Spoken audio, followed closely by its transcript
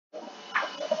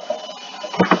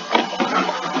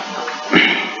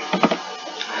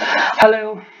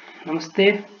Hello नमस्ते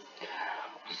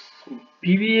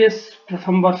BBS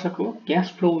प्रथम वर्षको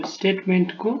क्याश फ्लो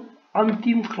स्टेटमेंट को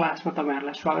अन्तिम क्लासमा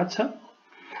तपाईहरुलाई स्वागत छ।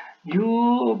 यो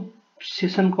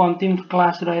सेसनको अन्तिम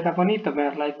क्लास रहेता पनि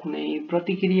तपाईहरुलाई कुनै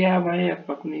प्रतिक्रिया भए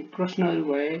अथवा कुनै प्रश्नहरु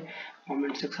भए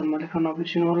कमेन्ट सेक्सनमा लेख्न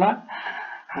नबिर्सनु होला।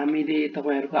 हामीले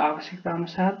तपाईहरुको आवश्यकता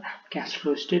अनुसार क्याश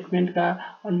फ्लो स्टेटमेन्टका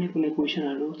अन्य कुनै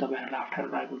क्वेशनहरु तपाईहरुलाई अप्ठ्यारो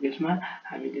लागेको केसमा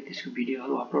हामीले त्यसको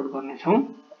भिडियोहरु अपलोड गर्ने छौं।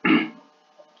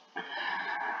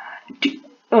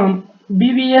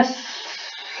 BBS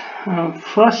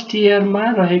फर्स्ट इयर में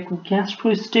रहेको क्याश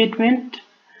फ्लो स्टेटमेंट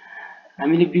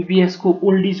हामीले BBS को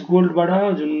ओल्ड इज गोल्ड बाट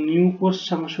जुन न्यू कोर्स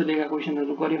सम्म सोधेका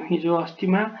क्वेशनहरु गर्यौं हिजो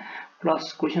अस्तिमा, प्लस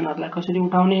क्वेशनहरुलाई कसरी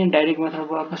उठाउने, डाइरेक्ट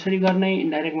मेथडबाट कसरी गर्ने,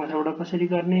 इन्डाइरेक्ट मेथडबाट कसरी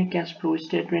गर्ने, क्याश फ्लो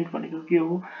स्टेटमेन्ट भनेको के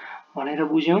हो भनेर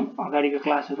बुझ्यौं अगाडिको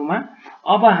क्लासहरुमा।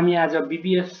 अब हामी आज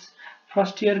BBS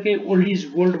फर्स्ट इयर के ओल्ड इज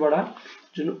गोल्ड बाट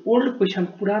जुन ओल्ड क्वेशन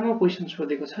पुरानो क्वेशन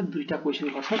सोधेको छ, दुईटा क्वेशन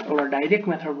गर्छौं, एउटा डाइरेक्ट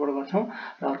मेथडबाट गर्छौं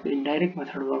र अर्को इन्डाइरेक्ट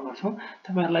मेथडबाट गर्छौं।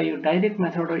 तपाईहरुलाई यो डाइरेक्ट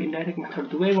मेथड र इन्डाइरेक्ट मेथड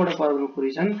दुवैबाट गर्नुको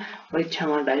रिजन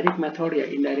परीक्षामा डाइरेक्ट मेथड या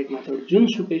इन्डाइरेक्ट मेथड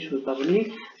जुनसुकै सोध्दा पनि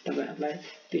तपाईहरुलाई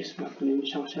त्यसमा कुनै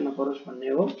समस्या नपरोस् भन्ने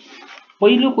हो।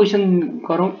 पहिलो क्वेशन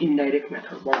गरौं इन्डाइरेक्ट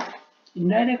मेथडबाट।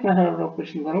 इन्डाइरेक्ट मेथडबाट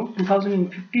क्वेशन गरौं।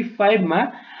 2055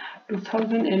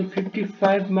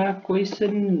 मा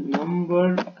क्वेशन नम्बर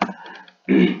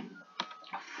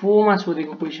 4 मा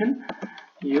सोधेको क्वेशन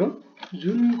यो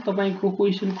जुन तपाईको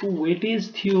क्वेशन को वेटेज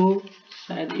थियो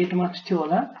सायद 8 मार्क्स थियो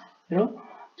होला। हेरौं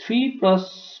 3 +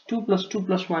 2 + 2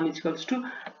 + 1 =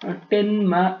 10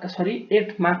 मा 8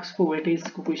 मार्क्स को वेटेज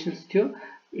को क्वेशन्स थियो।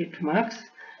 8 मार्क्स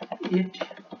 8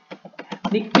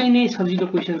 निकै नै सजिलो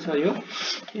क्वेशन छ यो।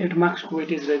 8 मार्क्स को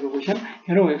वेटेज रहेको क्वेशन।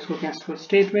 हेरौं यसको क्याश फ्लो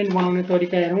स्टेटमेन्ट बनाउने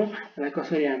तरिका हेरौं र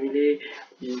कसरी हामीले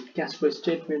क्याश फ्लो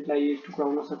स्टेटमेन्टलाई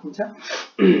टुक्राउन सकिन्छ।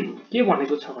 के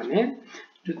भनेको छ भने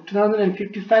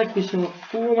 2055 क्वेशन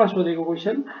 4 मा सोधेको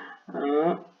क्वेशन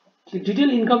डिटेल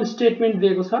इन्कम स्टेटमेन्ट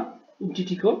दिएको छ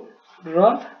एन्टिटी को र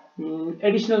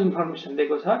एडिशनल इन्फर्मेसन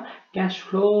दिएको छ। Cash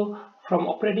flow from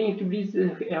operating activities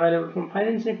available from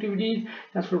financing activities,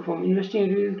 cash flow from investing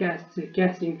activities,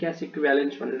 cash in cash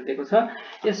equivalents भनेर दिएको छ।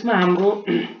 यसमा हाम्रो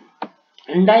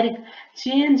indirect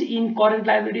change in current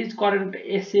liabilities current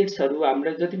assets हरु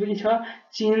हाम्रो जति पनि छ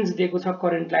चेन्ज दिएको छ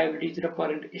करेन्ट लायबिलिटीज र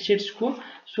करेन्ट एसेट्स को,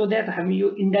 सो दैट हामी यो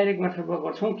इन्डाइरेक्ट मेथडबाट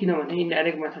गर्छौं किनभने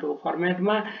indirect मेथडको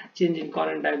फर्मेटमा change in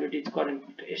current liabilities current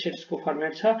assets को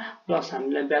फर्मेट छ, प्लस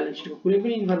हामीलाई ब्यालेन्स शीटको कुनै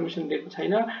पनि इन्फर्मेसन दिएको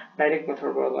छैन। डाइरेक्ट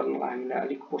मेथडबाट गर्नलाई हामीलाई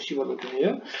अलिक पोसिबल हुँदैन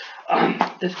यो।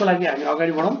 त्यसको लागि हामी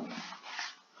अगाडि बढौं।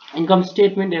 इन्कम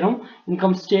स्टेटमेन्ट हेरौं।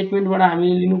 इन्कम स्टेटमेन्टबाट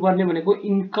हामीले लिनुपर्ने भनेको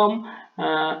income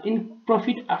in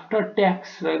profit after tax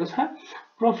रहेको छ।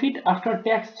 प्रॉफिट आफ्टर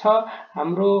ट्याक्स छ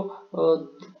हाम्रो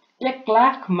 1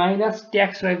 लाख माइनस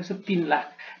ट्याक्स रहेको छ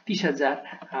 3,30,000।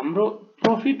 हाम्रो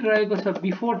प्रॉफिट रहेको छ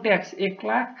बिफोर ट्याक्स 1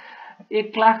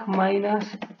 लाख माइनस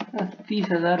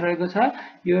 30,000 रहेको छ।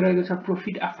 यो रहेको छ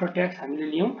प्रॉफिट आफ्टर ट्याक्स हामीले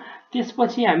लियौं।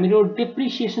 त्यसपछि हामीरो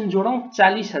डेप्रिसिएसन जोडौं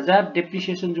 40,000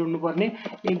 डेप्रिसिएसन जोड्नु पर्ने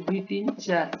 1 2 3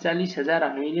 4 40,000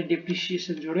 हामीले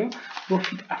डेप्रिसिएसन जोड्यौं।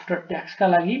 प्रॉफिट आफ्टर ट्याक्स का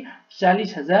लागि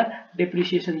 40,000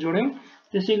 डेप्रिसिएसन जोड्यौं।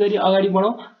 त्यसैगरी अगाडि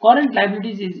बढौं। Current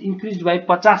liabilities is इन्क्रिज्ड by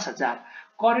 50,000।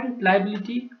 Current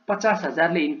liability 50,000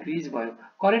 ले इन्क्रिज भयो।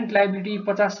 करेन्ट लायबिलिटी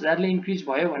 50,000 ले इन्क्रिज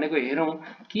भयो भनेको हेरौं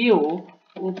के हो।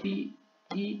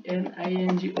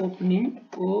 OPENING opening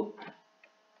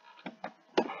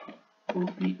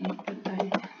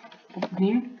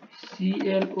opening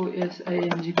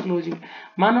CLOSING closing.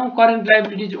 मानौ करेन्ट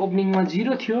लायबिलिटीज ओपनिङ मा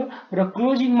 0 थियो र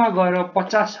क्लोजिङ मा गएर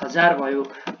 50,000 भयो।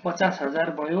 50,000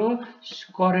 भयो।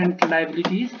 करेन्ट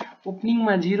लायबिलिटीज ओपनिङ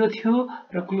मा 0 थियो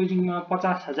र क्लोजिङ मा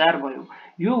 50,000 भयो।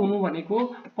 यो हुनु भनेको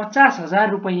 50,000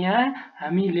 रुपैयाँ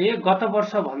हामीले गत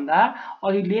वर्ष भन्दा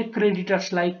अहिले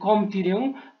क्रेडिटर्सलाई कम तिर्यौं।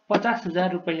 50,000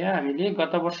 रुपैयाँ हामीले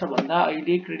गत वर्ष भन्दा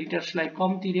अहिले क्रेडिटर्सलाई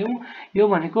कम तिर्यौं। यो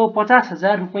भनेको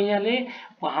 50,000 रुपैयाँले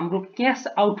हाम्रो क्याश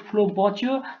आउटफ्लो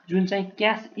बच्यो जुन चाहिँ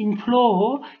क्याश इनफ्लो हो।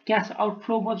 क्याश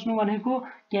आउटफ्लो बच्नु भनेको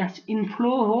क्याश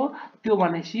इनफ्लो हो। त्यो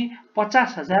भनेपछि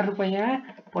 50,000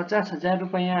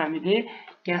 रुपैयाँ हामीले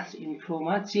क्याश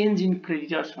इनफ्लोमा चेन्ज इन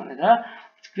क्रेडिटर्स भनेर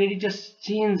क्रेडिटर्स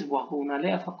चेन्ज भएको हुनाले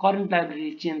अथवा करेन्ट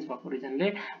लायबिलिटी चेन्ज भएको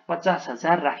रिजनले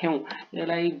 50,000 राख्यौं।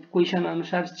 यसलाई क्वेशन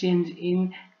अनुसार चेन्ज इन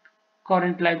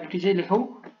करेन्ट लायबिलिटी चाहिँ लेखौं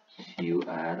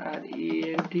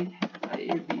CURRENT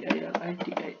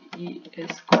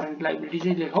करेन्ट लायबिलिटी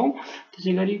चाहिँ लेखौं।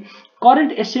 त्यसैगरी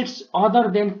current assets other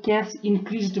than cash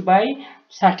इन्क्रिज्ड by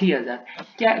 60,000।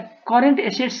 Current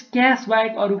assets cash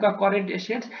बाहेक अरुका करेन्ट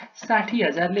एसेट्स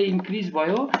 60,000 ले इन्क्रिज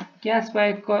भयो। क्याश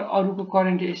बाहेक अरुको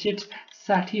करेन्ट एसेट्स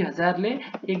 60,000 ले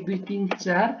 1 2 3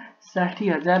 4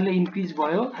 60,000 ले इन्क्रिज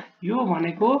भयो। यो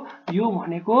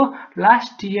भनेको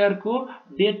लास्ट इयर को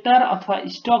डेटर अथवा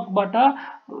स्टकबाट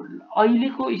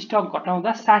अहिलेको स्टक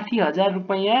घटाउँदा 60,000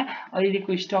 रुपैयाँ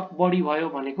अहिलेको स्टक बढी भयो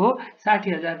भनेको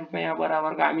 60,000 रुपैयाँ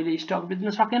बराबरको हामीले स्टक बेच्न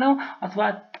सकेनौं अथवा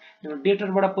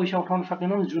डेटरबाट पैसा उठाउन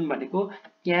सकेनौं, जुन भनेको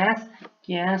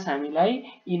क्याश हामीलाई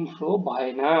इन्फ्लो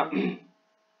भएन।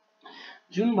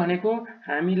 जुन भनेको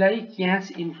हामीलाई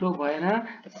क्याश इन्फ्लो भएन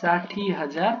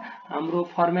 60,000 हाम्रो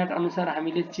फर्मेट अनुसार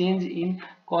हामीले चेन्ज इन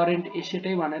करेन्ट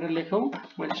एसेटै भनेर लेखौं।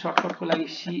 मैले सर्टकटको लागि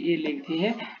CA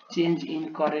लेख्दिए। Change in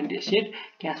current asset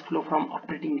cash flow from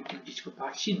operating एक्टिभिटिजको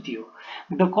part सिद्धियो।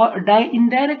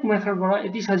 Indirect मेथडबाट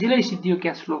यति सजिलै सिद्धियो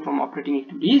cash flow from operating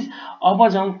activities. अब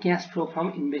जाउँ cash flow from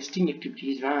investing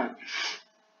एक्टिभिटिजमा।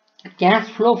 Cash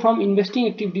flow from investing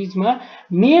activities ma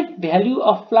net value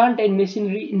of plant and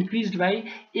machinery increased by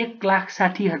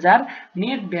 1,60,000.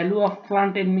 Net value of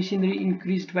plant and machinery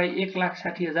increased by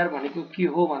 1,60,000 भनेको के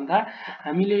हो भन्दा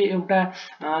हामीले एउटा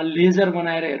laser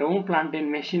बनाएर हेरौं प्लान्ट एन्ड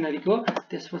मेशिनरी को,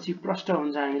 त्यसपछि प्रश्न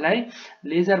हुन्छ हामीलाई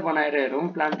लेजर बनाएर हेरौं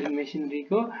प्लान्ट एन्ड मेशिनरी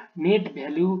को नेट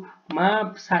भ्यालु मा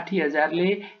 60,000 ले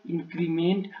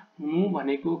इन्क्रिमेन्ट हुनु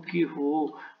भनेको के हो।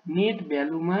 नेट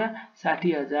भ्यालु मा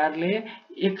 60,000 ले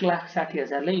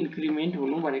 1,60,000 ले इन्क्रिमेन्ट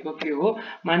हुनु भनेको के हो।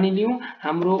 मानिलियौं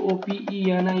हाम्रो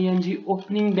ओपीईएनआईएनजी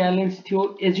ओपनिङ ब्यालेन्स थियो,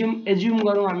 एज्युम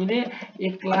गरौं हामीले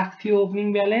 1 लाख थियो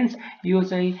ओपनिङ ब्यालेन्स। यो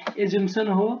चाहिँ एज्युम्सन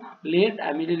हो, लेट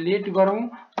हामीले लेट गरौं।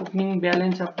 Opening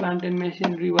balance of plant and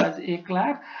machinery was 1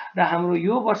 lakh र हाम्रो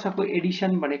यो वर्षको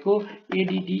एडिसन भनेको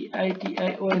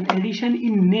एडीडीआईटीआईओएन एडिसन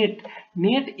इन नेट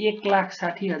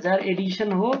 1,60,000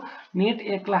 एडिसन हो। नेट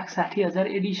 1,60,000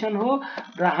 एडिसन हो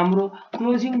र हाम्रो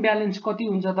क्लोजिङ ब्यालेन्स कति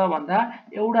हुन्छ त भन्दा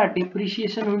एउटा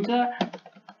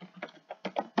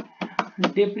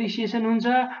डेप्रिसिएसन हुन्छ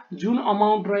जुन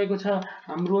अमाउन्ट रहेको छ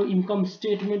हाम्रो इन्कम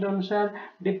स्टेटमेन्ट अनुसार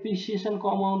डेप्रिसिएसन को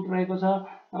अमाउन्ट रहेको छ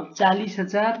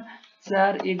 40,000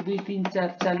 4 1 2 3 4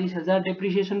 40,000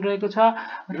 डेप्रिसिएसन रहेको छ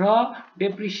र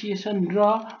डेप्रिसिएसन र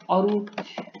अरु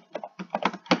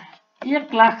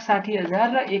 1,60,000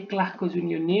 र 1 लाख को जुन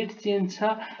यो नेट चेन्ज छ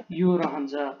यो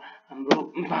रहन्छ हाम्रो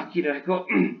बाँकी रहेको।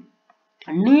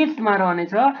 नेट मा रहने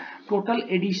छ टोटल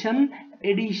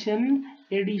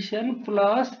एडिसन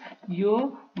प्लस यो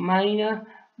माइनस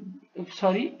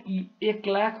 1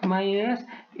 लाख माइनस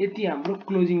यति हाम्रो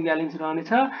क्लोजिङ ब्यालेन्स रहने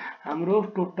छ। हाम्रो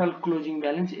टोटल क्लोजिङ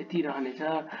ब्यालेन्स यति रहने छ।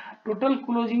 टोटल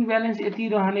क्लोजिङ ब्यालेन्स यति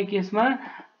रहने केसमा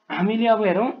हामीले अब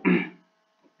हेरौं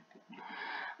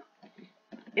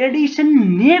एडिसन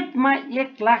नेट मा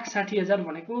 1,60,000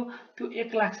 भनेको त्यो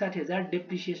 1,60,000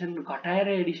 डेप्रिसिएसन घटाएर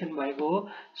एडिसन भएको हो।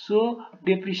 सो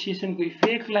डेप्रिसिएसन को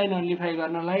इफेक्टलाई नलिफाई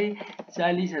गर्नलाई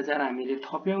 40,000 हामीले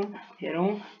थप्यौं। हेरौं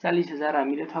 40,000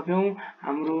 हामीले थप्यौं।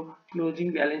 हाम्रो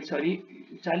क्लोजिङ ब्यालेन्स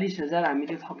 40,000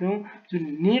 हामीले थप्यौं जुन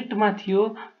नेट मा थियो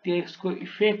त्यसको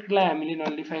इफेक्टलाई हामीले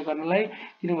नलिफाई गर्नलाई,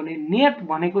 किनभने नेट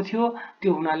भनेको थियो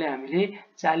त्यो हुनाले हामीले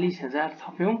 40,000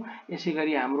 थप्यौं।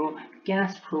 यसैगरी हाम्रो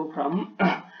cash flow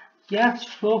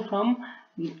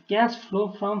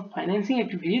from financing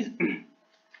activities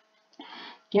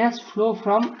cash flow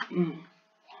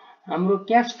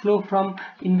from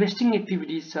investing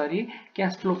activities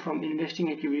cash flow from investing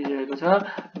activities रहेको छ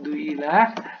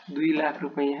 2 लाख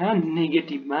रुपैयाँ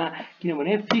नेगेटिभमा,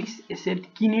 किनभने फिक्स एसेट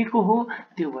किनेको हो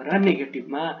त्यो भएर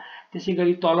नेगेटिभमा।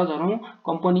 त्यसैगरी तल झरौं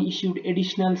company issued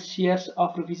additional shares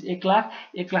of rupees 1 lakh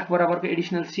बराबरको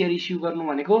एडिशनल शेयर इस्यु गर्नु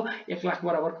भनेको 1 लाख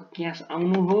बराबरको क्याश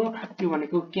आउनु हो। त्यो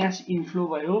भनेको क्याश इन्फ्लो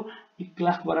भयो। 1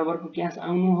 लाख बराबरको क्याश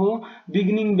आउनु हो।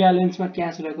 बिगिनिङ ब्यालेन्समा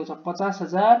क्याश रहेको छ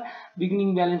 50,000 बिगिनिङ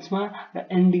ब्यालेन्समा र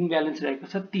एन्डिङ ब्यालेन्स रहेको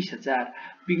छ 30,000।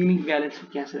 बिगिनिङ ब्यालेन्सको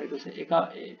क्याश रहेको छ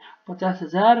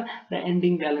 50,000 र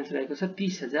एन्डिङ ब्यालेन्स रहेको छ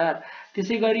 30,000।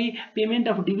 त्यसैगरी पेमेन्ट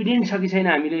अफ डिभिडेन्ड छ कि छैन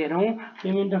हामीले हेरौं।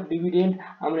 पेमेन्ट अफ डिभिडेन्ड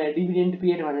हाम्रो डिभिडेन्ड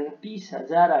पेड भनेको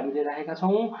 30,000 हामीले राखेका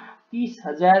छौं।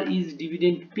 30,000 इज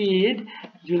डिभिडेन्ड पेड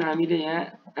जुन हामीले यहाँ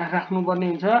राख्नु पर्ने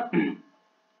हुन्छ।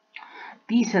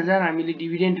 30,000 हामीले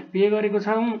डिभिडेन्ड पे गरेको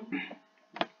छौं।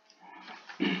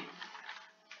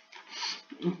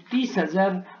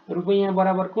 30,000 रुपैयाँ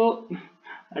बराबरको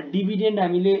डिभिडेन्ड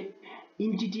हामीले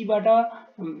इन्टिटीबाट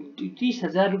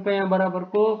 30,000 रुपैयाँ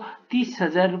बराबरको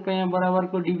 30,000 रुपैयाँ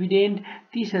बराबरको डिभिडेन्ड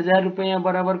 30,000 रुपैयाँ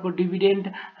बराबरको डिभिडेन्ड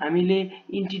हामीले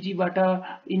इन्टिटीबाट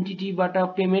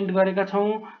पेमेन्ट गरेका छौं।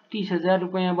 30,000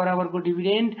 रुपैयाँ बराबरको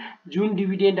डिभिडेन्ड जुन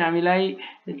डिभिडेन्ड हामीलाई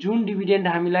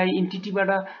इन्टिटीबाट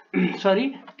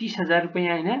 30,000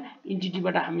 रुपैयाँ हैन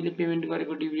इन्टिटीबाट हामीले पेमेन्ट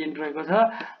गरेको डिभिडेन्ड रहेको छ।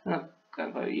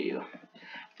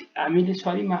 हामीले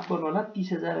सरी माफ गर्नु होला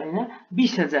 30,000 हैन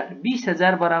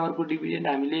 20,000 बराबरको डिभिडेन्ड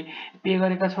हामीले पे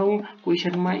गरेका छौं।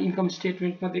 क्वेशनमा इन्कम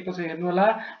स्टेटमेन्टमा दिएको छ हेर्नु होला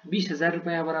 20,000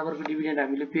 रुपैयाँ बराबरको डिभिडेन्ड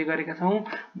हामीले पे गरेका छौं।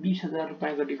 20,000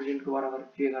 रुपैयाँको डिभिडेन्डको बराबर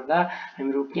पे गर्दा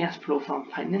हाम्रो cash flow from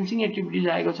financing activities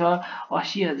आएको छ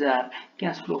 80,000।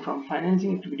 Cash flow from financing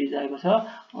activities आएको छ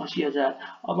 80,000।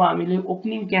 अब हामीले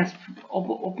opening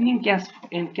cash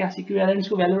and cash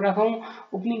इक्विभ्यालेन्ट्सको value राखौं।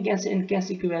 Opening cash and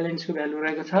cash इक्विभ्यालेन्ट्सको value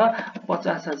रहेको छ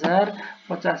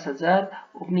 50,000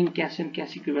 ओपनिङ क्याश एन्ड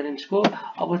क्याश इक्विभ्यालेन्ट्सको।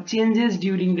 अब चेन्जेस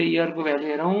ड्युरिङ द इयरको भ्यालु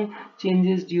हेरौं।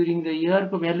 चेन्जेस ड्युरिङ द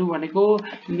इयरको भ्यालु भनेको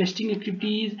इन्भेस्टिङ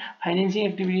एक्टिभिटिज, फाइनान्सिङ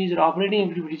एक्टिभिटिज र अपरेटिङ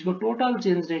एक्टिभिटिजको टोटल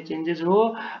चेन्जेस हो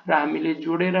र हामीले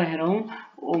जोडेर हेरौं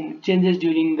चेन्जेस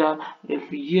ड्युरिङ द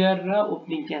इयर र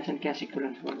opening cash and cash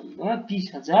इक्विभ्यालेन्ट्स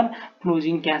 30,000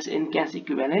 closing cash and cash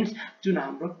इक्विभ्यालेन्ट्स जुन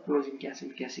हाम्रो closing cash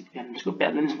and cash इक्विभ्यालेन्ट्सको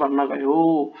balance बन्न गयो।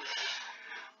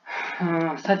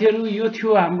 साथीहरु यो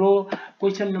थियो हाम्रो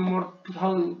क्वेशन नम्बर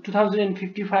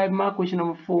 2055 मा क्वेशन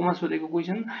नम्बर 4 मा सोधेको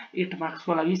क्वेशन 8 मार्क्स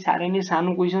को लागि सारै नै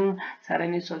सानो क्वेशन, सारै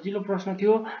नै सजिलो प्रश्न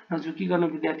थियो। नझुकिकन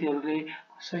विद्यार्थीहरुले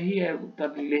सही उत्तर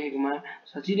लेखेकोमा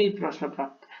सजिलै प्रश्न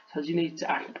प्राप्त सजिलै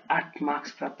 8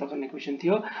 मार्क्स प्राप्त गर्ने क्वेशन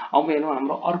थियो। अब हेरौं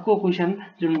हाम्रो अर्को क्वेशन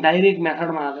जुन डाइरेक्ट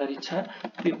मेथडमा आधारित छ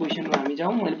त्यो क्वेशनमा हामी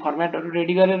जाउँ। मैले फर्म्याटहरु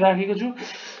रेडी गरेर राखेको छु।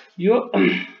 यो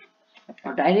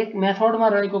डाइरेक्ट मेथडमा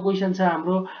रहेको क्वेशन छ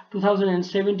हाम्रो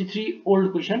 2073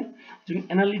 ओल्ड क्वेशन जुन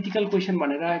एनालिटिकल क्वेशन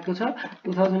भनेर आएको छ।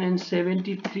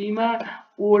 2073 मा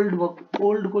ओल्ड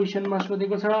क्वेशनमा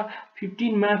सोधेको छ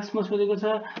 15 मार्क्स मा सोधेको छ।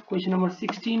 क्वेशन नम्बर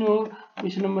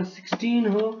 16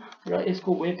 हो र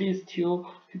यसको वेटेज थियो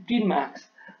 15 मार्क्स।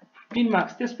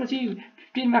 त्यसपछि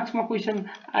 15 मार्क्स मा क्वेशन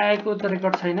आएको त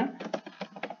रेकर्ड छैन,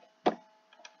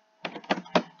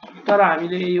 तर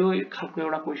हामीले यो खालको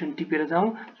एउटा क्वेशन टिपेर जाउँ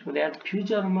सो दैट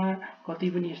फ्युचरमा कतै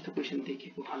पनि यस्तो क्वेशन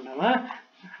देखेको खण्डमा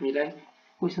हामीलाई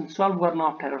क्वेशन सल्भ गर्न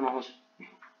अप्ठ्यारो नहोस्।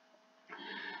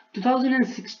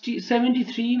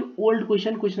 2073 ओल्ड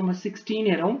क्वेशन नम्बर 16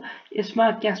 हेरौं। यसमा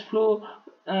क्याश फ्लो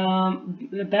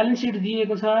बैलेंस शीट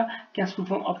दिएको छ। Cash flow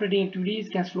from operating activities,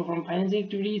 cash flow from financing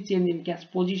activities, change in cash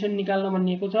position निकाल्न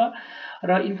भनिएको छ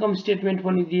र इन्कम स्टेटमेन्ट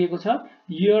पनि दिएको छ।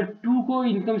 इयर 2 को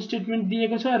इन्कम स्टेटमेन्ट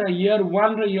दिएको छ र इयर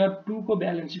 1 र इयर 2 को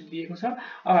ब्यालेन्स शीट दिएको छ।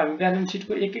 अब हामी ब्यालेन्स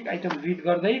शीटको एक एक आइटम रिड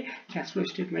गर्दै क्याश फ्लो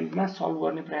स्टेटमेन्टमा सल्भ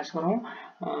गर्ने प्रयास गरौँ।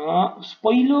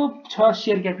 पहिलो छ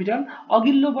शेयर क्यापिटल।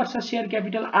 अघिल्लो वर्ष शेयर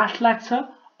क्यापिटल 8 लाख छ,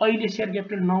 अहिले शेयर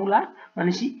क्यापिटल 9 लाख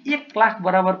भनेपछि 1 लाख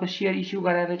बराबरको शेयर इस्यु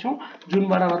गरेर छौं जुन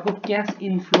बराबरको क्याश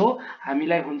इनफ्लो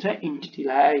हामीलाई हुन्छ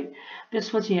एन्टिटीलाई।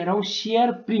 त्यसपछि हेरौं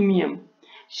शेयर प्रिमियम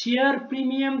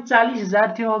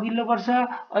 40,000 थियो अघिल्लो वर्ष,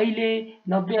 अहिले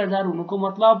 90,000 हुनुको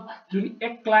मतलब जुन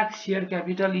 1 लाख शेयर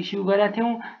क्यापिटल इस्यु गरेका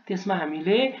थियौं त्यसमा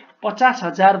हामीले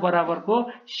 50,000 बराबरको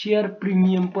शेयर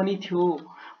प्रिमियम पनि थियो।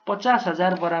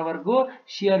 50,000 बराबरको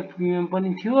शेयर प्रिमियम पनि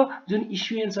थियो जुन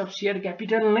इस्युएन्स अफ शेयर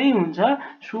क्यापिटल नै हुन्छ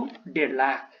so 1.5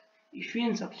 lakh.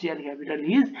 इस्युएन्स of share capital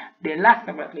is 1.5 lakh.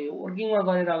 तपाईहरुले यो वर्किङमा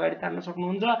गरेर अगाडि तान्न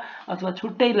सक्नुहुन्छ अथवा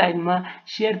छुट्टै लाइनमा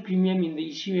share premium in the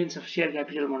इस्युएन्स of share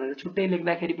capital भनेर छुट्टै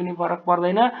लेख्दाखेरि पनि फरक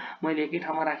पर्दैन। मैले एकै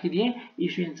ठाउँमा राखिदिए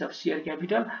इस्युएन्स of share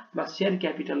capital plus share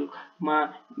क्यापिटलमा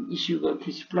issue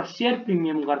गरेपछि प्लस शेयर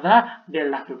प्रिमियम गर्दा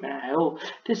 1.5 लाख रुपैयाँ आयो।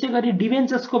 त्यसैगरी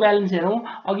डिबेन्चर्सको ब्यालेन्स हेरौं।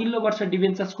 अघिल्लो वर्ष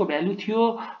डिबेन्चर्सको भ्यालु थियो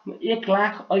 1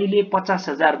 लाख, अहिले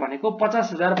 50,000 भनेको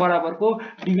 50,000 बराबरको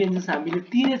डिबेन्चर्स हामीले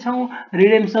तिरेछौं।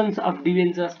 रिडेम्पसन्स अफ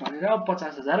डिबेन्चर्स भनेर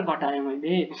 50,000 घटाए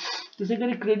मैले।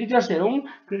 त्यसैगरी क्रेडिटर्स हेरौं।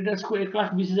 क्रेडिटर्सको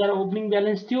 1,20,000 ओपनिङ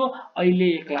ब्यालेन्स थियो, अहिले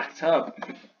 1 लाख छ।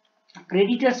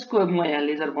 क्रेडिटर्सको म यहाँ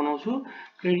लेजर बनाउँछु।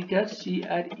 क्रेडिटर्स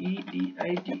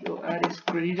CREDITORS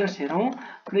क्रेडिटर्स हेरौं।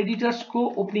 क्रेडिटर्सको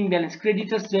ओपनिङ ब्यालेन्स,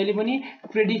 क्रेडिटर्स जहिले पनि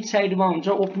क्रेडिट साइडमा हुन्छ।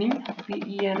 ओपनिङ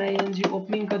PENING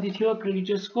ओपनिङ कति थियो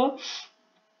क्रेडिटर्सको?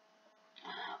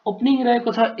 ओपनिङ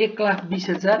रहेको छ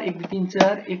 1,20,000 1 2 3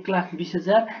 4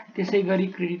 1,20,000। त्यसैगरी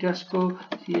क्रेडिटर्सको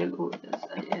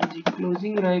CLOSING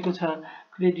क्लोजिङ रहेको छ।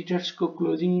 क्रेडिटर्सको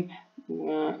क्लोजिङ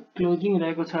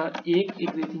रहेको छ 1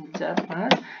 1 2 3 4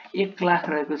 5 1 लाख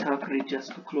रहेको छ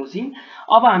क्रेडिटर्सको क्लोजिङ।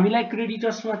 अब हामीलाई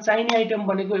क्रेडिटर्समा चाहिने आइटम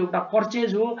भनेको एउटा पर्चेज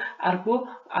हो, अर्को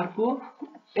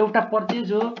एउटा पर्चेज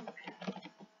हो।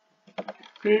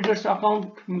 क्रेडिटर्स अकाउन्ट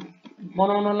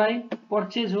बनाउनलाई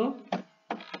पर्चेज हो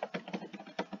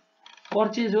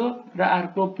र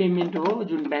अर्को पेमेन्ट हो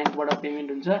जुन बैंकबाट पेमेन्ट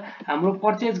हुन्छ। हाम्रो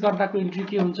पर्चेज गर्दाको इन्ट्री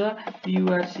के हुन्छ?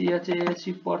 PURCHASC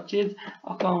purchase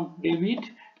account debit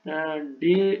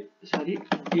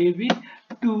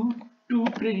to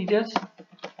creditors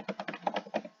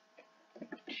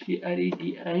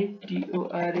CREDITORS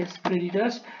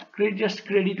creditors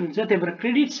credit हुन्छ। त्यही भएर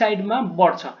क्रेडिट साइडमा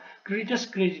बढ्छ। क्रेडिटर्स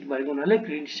क्रेडिट भएको हुनाले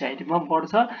क्रेडिट साइडमा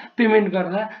बढ्छ, पेमेन्ट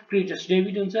गर्दा क्रेडिटर्स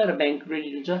डेबिट हुन्छ र बैंक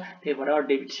क्रेडिट हुन्छ, त्यही भएर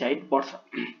डेबिट साइड बढ्छ।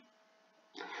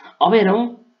 अब हेरौँ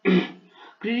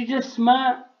क्रेडिटर्समा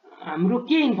हाम्रो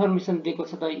के इन्फर्मेसन दिएको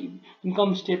छ त,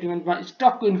 इन्कम स्टेटमेन्टमा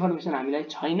स्टकको इन्फर्मेसन हामीलाई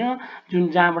छैन,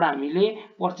 जुन जहाँबाट हामीले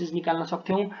पर्चेज निकाल्न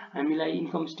सक्थ्यौँ। हामीलाई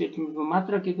इन्कम स्टेटमेन्टमा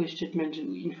मात्र के को स्टेटमेन्ट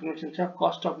इन्फर्मेसन छ,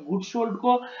 कस्ट अफ गुड्स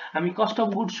सोल्डको। हामी कस्ट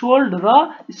अफ गुड्स सोल्ड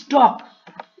र स्टक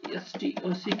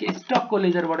स्टकको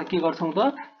लेजरबाट के गर्छौँ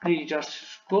त,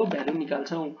 क्रेडिटर्सको भ्यालु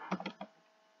निकाल्छौँ,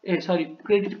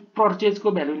 क्रेडिट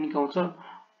पर्चेजको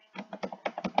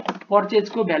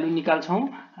भ्यालु निकाल्छौँ,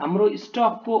 हाम्रो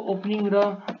स्टकको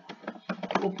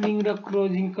ओपनिङ र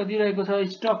क्लोजिङ कति रहेको छ,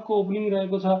 स्टकको ओपनिङ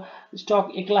रहेको छ,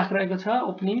 स्टक 1 लाख रहेको छ,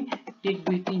 ओपनिङ 1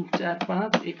 2 3 4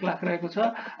 5 1 लाख रहेको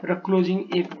छ र closing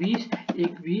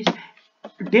 120।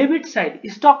 Debit side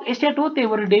stock asset हो, त्यही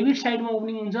भएर डेबिट साइडमा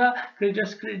ओपनिङ हुन्छ,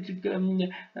 क्रेडिटर्स क्रेडिट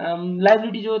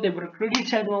लायबिलिटी हो, त्यही भएर क्रेडिट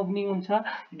साइडमा ओपनिङ हुन्छ।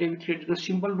 डेबिट क्रेडिटको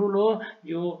सिम्पल रुल हो,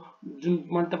 यो जुन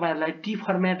मैले तपाईहरुलाई टी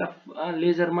फर्मेट अफ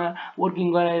लेजरमा वर्किङ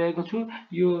गराइरहेको छु,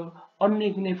 यो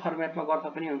अन्य कुनै फर्मेटमा गर्दा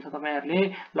पनि हुन्छ,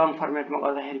 तपाईहरुले लङ फर्मेटमा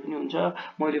गर्दाखेरि पनि हुन्छ।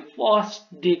 मैले फर्स्ट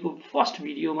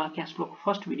भिडियोमा क्याश फ्लोको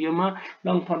फर्स्ट भिडियोमा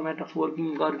लङ फर्मेट अफ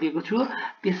वर्किङ गरिदिएको छु,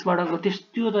 त्यसबाट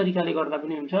त्यो तरिकाले गर्दा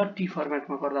पनि हुन्छ, टी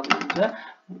फर्मेटमा गर्दा पनि हुन्छ।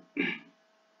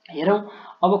 हेरौँ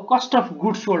अब कस्ट अफ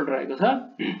गुड्स सोल्ड रहेको छ,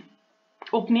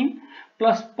 ओपनिङ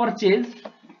प्लस पर्चेज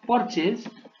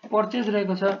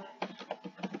रहेको छ,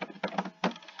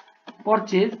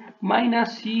 purchase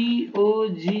minus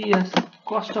COGS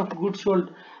cost of goods sold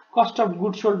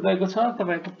रहेको छ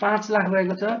तपाईको 5 लाख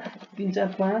रहेको छ, 3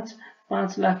 4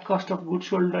 5 lakh cost of goods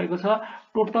sold रहेको छ।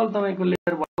 टोटल तपाईको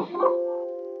लेजर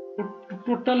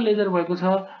भएको छ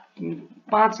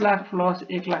 5 लाख प्लस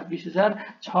 1,20,000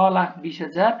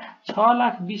 6,20,000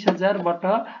 6,20,000 बाट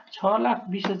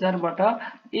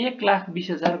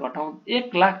 1,20,000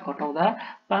 घटाउँदा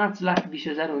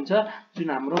 5,20,000 हुन्छ, जुन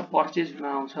हाम्रो पर्चेजमा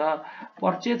आउँछ।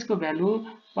 पर्चेजको भ्यालु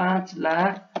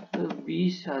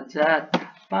 5,20,000।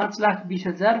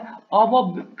 अब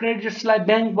क्रेडिटर्सलाई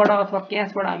बैंकबाट अथवा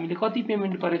क्याशबाट हामीले कति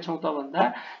पेमेन्ट गरेछौं त भन्दा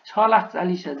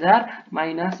 6,40,000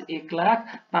 माइनस 1,00,000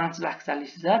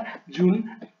 5,40,000, जुन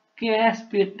कैश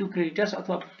पेड टू क्रेडिटर्स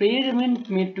अथवा पेमेन्ट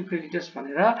मेड टू क्रेडिटर्स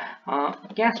भनेर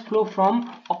क्याश फ्लो फ्रम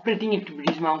अपरेटिङ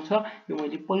एक्टिभिटिजमा आउँछ। यो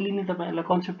मैले पहिले नै तपाईहरुलाई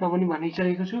कन्सेप्टमा पनि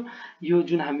भनिसकेको छु। यो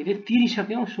जुन हामीले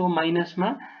तिरिसक्यौं सो माइनसमा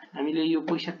हामीले यो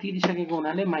पैसा तिरिसकेको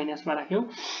हुनाले माइनसमा राख्यौं।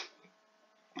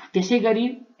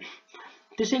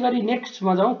 त्यसैगरी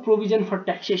नेक्स्टमा जाउँ, provision for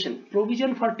taxation.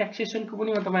 Provision for ट्याक्सेसनको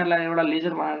पनि म तपाईहरुलाई एउटा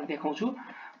लेजर बनाएर देखाउँछु।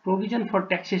 प्रोभिजन फर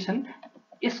ट्याक्सेसन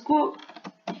यसको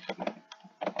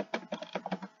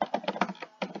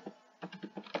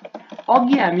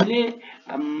अघि हामीले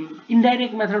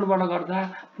इन्डाइरेक्ट मेथडबाट गर्दा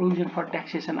प्रोभिजन फर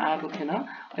ट्याक्सेसन आएको थिएन।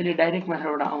 अहिले डाइरेक्ट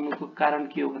मेथडबाट आउनुको कारण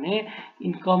के हो भने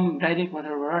इन्कम डाइरेक्ट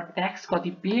मेथडबाट ट्याक्स कति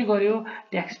पे गर्यो,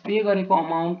 ट्याक्स पे गरेको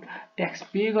अमाउन्ट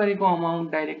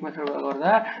डाइरेक्ट मेथडबाट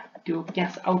गर्दा त्यो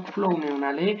क्याश आउटफ्लो हुने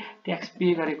हुनाले ट्याक्स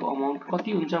पे गरेको अमाउन्ट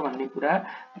कति हुन्छ भन्ने कुरा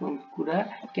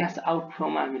क्याश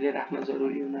आउटफ्लोमा हामीले राख्न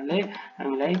जरुरी हुनाले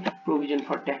हामीलाई प्रोभिजन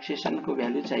फर ट्याक्सेसनको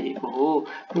भ्यालु चाहिएको हो।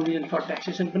 प्रोभिजन फर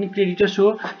ट्याक्सेसन पनि क्रेडिटर्स हो,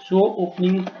 सो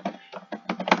ओपनिङ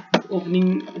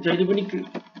जहिले पनि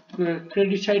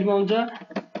क्रेडिट साइडमा हुन्छ।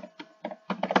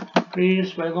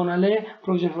 क्रेडिटर्स भएको हुनाले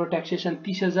प्रोभिजन फर ट्याक्सेसन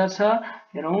 30,000 छ।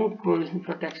 हेरौं प्रोभिजन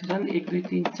फर ट्याक्सेसन 1 2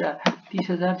 3 4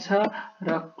 30,000 छ र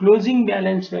क्लोजिङ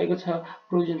ब्यालेन्स रहेको छ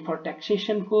प्रोभिजन फर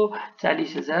ट्याक्सेसनको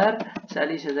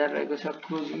 40,000 रहेको छ।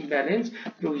 क्लोजिङ ब्यालेन्स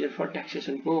प्रोभिजन फर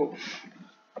ट्याक्सेसनको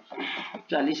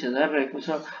 40,000 रहेको छ।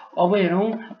 अब हेरौं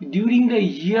ड्युरिङ द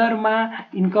इयरमा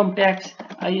इन्कम ट्याक्स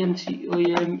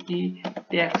INCOME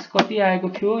ट्याक्स कति आएको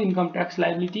थियो। Income tax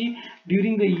liability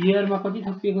during the इयरमा कति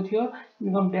थपिएको थियो।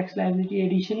 Income tax liability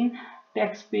Edison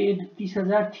tax paid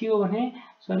 30,000 थियो भने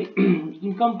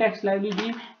income tax liability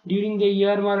during the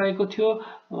इयरमा रहेको थियो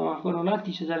होला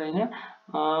 30,000 हैन,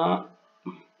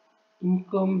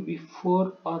 income before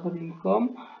other income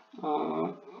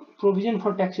provision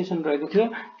for taxation रहेको थियो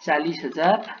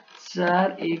 40,000 4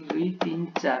 1 2 3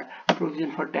 4 प्रोभिजन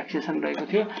फर ट्याक्सेसन रहेको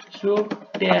थियो। So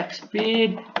tax paid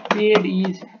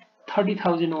is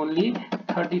 30,000 only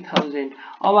 30,000।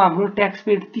 अब हाम्रो ट्याक्स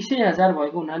पेड 30,000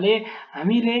 भएको हुनाले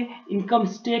हामीले इन्कम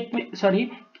स्टेटमेन्ट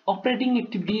अपरेटिङ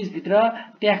एक्टिभिटिज भित्र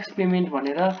ट्याक्स पेमेन्ट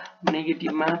भनेर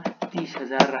नेगेटिभमा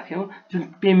 30,000 राख्यौं, जुन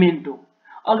पेमेन्ट हो।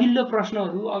 अघिल्लो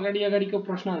प्रश्नहरु अगाडिको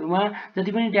प्रश्नहरुमा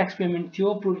जति पनि ट्याक्स पेमेन्ट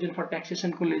थियो प्रोभिजन फर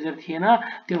ट्याक्सेसनको लेजर थिएन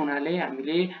त्यो हुनाले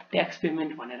हामीले ट्याक्स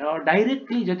पेमेन्ट भनेर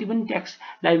डाइरेक्टली जति पनि ट्याक्स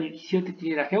लायबिलिटी थियो त्यति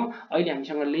राख्यौं अहिले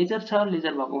हामीसँग लेजर छ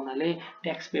लेजर भएको हुनाले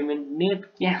ट्याक्स पेमेन्ट नेट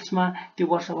क्याशमा त्यो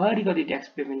वर्षभरि कति ट्याक्स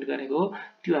पेमेन्ट गरेको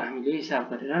त्यो हामीले हिसाब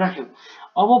गरेर राख्यौं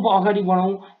अब अगाडि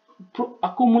बढौं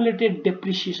accumulated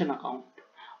depreciation account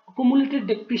accumulated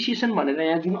depreciation भनेर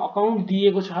यहाँ जुन अकाउन्ट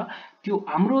दिएको छ त्यो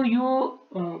हाम्रो यो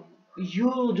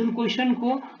जुन क्वेशनको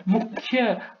मुख्य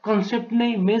कन्सेप्ट नै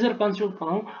मेजर कन्सेप्ट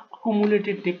भनौं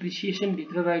accumulated depreciation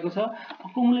भित्र रहेको छ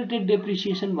accumulated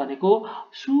depreciation भनेको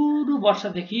सुरु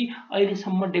वर्षदेखि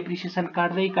अहिलेसम्म डेप्रिसिएसन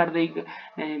काट्दै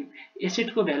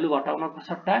एसेटको भ्यालु घटाउनको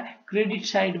सट्टा क्रेडिट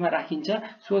साइडमा राखिन्छ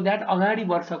सो दैट अगाडि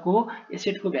वर्षको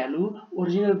एसेटको भ्यालु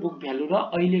ओरिजिनल बुक भ्यालु र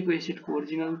अहिलेको एसेटको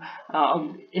ओरिजिनल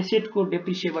एसेटको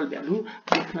डेप्रिसिएबल भ्यालु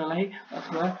देख्नलाई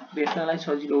अथवा भेट्नलाई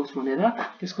सजिलो होस् भनेर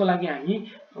त्यसको लागि हामी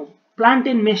प्लान्ट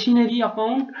एन्ड मेसिनरी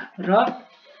अकाउन्ट र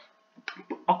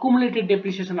accumulated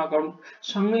depreciation account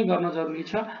सँगै गर्न जरुरी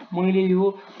छ मैले यो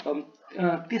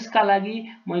त्यसका लागि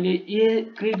मैले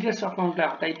क्रेडिटर्स अकाउन्टलाई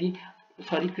हटाइदि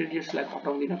सरी क्रेडिटर्सलाई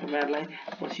हटाउँदिन तपाईहरुलाई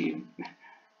पछि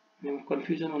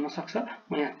कन्फ्युजन हुन सक्छ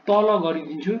म यहाँ तल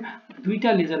गरिदिन्छु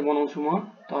दुईटा लेजर बनाउँछु म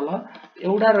तल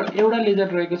एउटा लेजर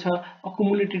रहेको छ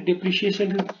accumulated depreciation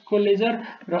को लेजर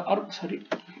र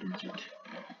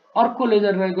अर्को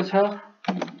लेजर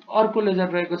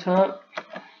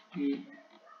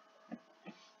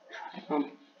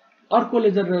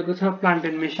रहेको छ प्लान्ट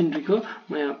एन्ड मेसिनरी को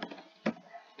म यहाँ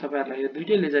तपाईहरुलाई यो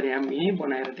दुईटै लेजर यही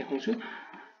बनाएर देखाउँछु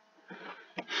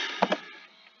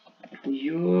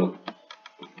यो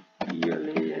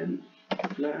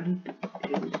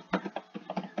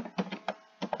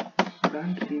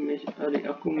plant and machinery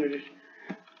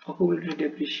accumulated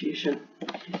depreciation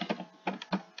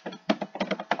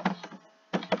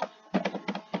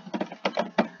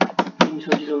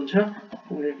सजिलो हुन्छ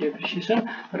depreciation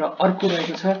र अर्को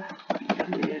रहेको छ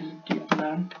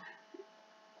plant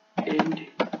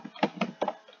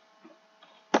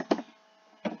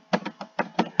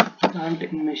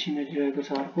and machinery रहेको छ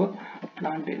अर्को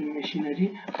plant and machinery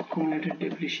accumulated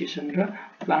depreciation र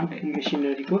plant and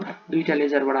machinery को दुईटा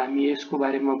लेजरबाट हामी यसको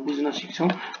बारेमा बुझ्न सिक्छौं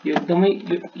यो एकदमै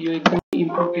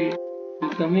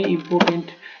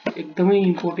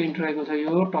इम्पोर्टेन्ट रहेको छ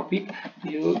यो टपिक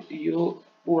यो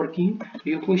वर्किङ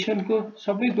यो क्वेशन को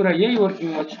सबै कुरा यही वर्किङ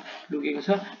मा लुकेको छ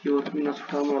यो वर्किङ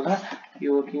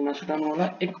नछुटाउनु होला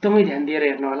एकदमै ध्यान दिएर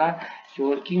हेर्नु होला यो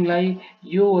वर्किङ नै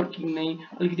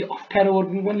अलिकति अप्ठ्यारो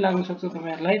वर्किङ पनि लाग्न सक्छ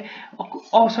तपाईहरुलाई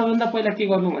सबैभन्दा पहिला के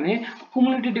गर्नु भने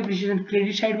accumulated depreciation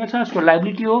क्रेडिट साइडमा छ यसको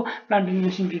लायबिलिटी हो प्लान्ट एन्ड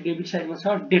मेसिनरी डेबिट साइडमा छ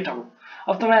डेटा हो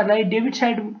अब तपाईहरुलाई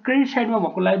क्रेडिट साइडमा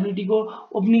भएको लायबिलिटी को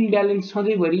ओपनिङ ब्यालेन्स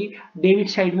सधैँभरि डेबिट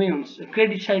साइडमै हुन्छ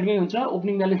क्रेडिट साइडमै हुन्छ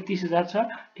ओपनिङ ब्यालेन्स 30000 छ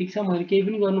ठीक छ मैले केही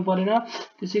पनि गर्नु परेन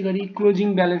त्यसैगरी क्लोजिङ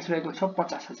ब्यालेन्स रहेको छ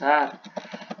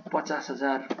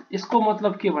 50000 यसको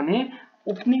मतलब के भने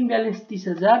ओपनिङ ब्यालेन्स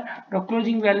 30000 र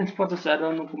क्लोजिङ ब्यालेन्स 50000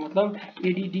 रहनुको मतलब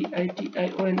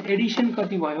एडिडिआइटिआइओएन एडिसन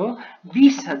कति भयो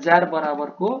 20000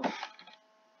 बराबरको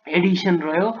एडिसन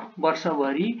रह्यो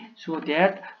वर्षभरि सो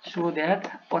दैट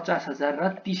 50000 र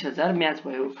 30000 म्याच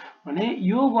भयो भने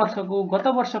यो वर्षको गत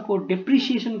वर्षको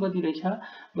डेप्रिसिएसन कति रहेछ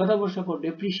गत वर्षको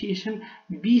डेप्रिसिएसन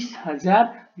 20000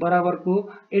 बराबरको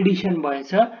एडिसन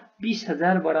भएछ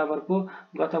 20000 बराबरको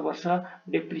गत वर्ष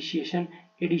डेप्रिसिएसन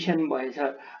एडिसन भएछ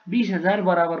 20000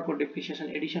 बराबरको डेप्रिसिएसन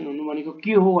एडिसन हुनु भनेको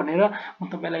के हो भनेर म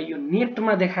तपाईलाई यो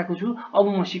नेटमा देखाएको छु अब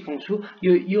म सिकाउँछु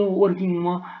यो वर्किङ म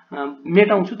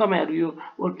मेटाउँछु तपाईहरु यो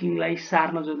वर्किङलाई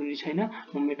सार्न जरुरी छैन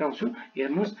म मेटाउँछु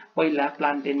हेर्नुस् पहिला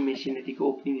प्लान्ट एन्ड मेसिनरी को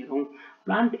ओपनिङ हेरौं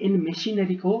प्लान्ट एन्ड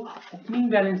मेसिनरी को ओपनिङ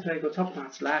ब्यालेन्स रहेको छ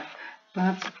 5 लाख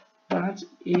 5 1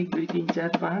 2 3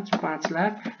 4 5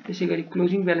 लाख त्यसैगरी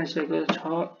क्लोजिङ ब्यालेन्स रहेको छ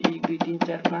 1 2 3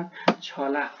 4 5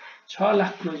 6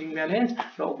 लाख क्लोजिङ ब्यालेन्स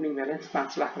र ओपनिङ ब्यालेन्स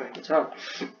 5 लाख रहेको छ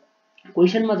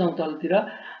क्वेशनमा जाउँ तलतिर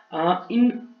इन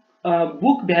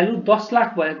बुक भ्यालु 10 लाख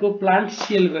भएको प्लान्ट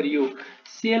सेल गरियो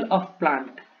sale of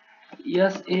plant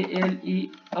SALE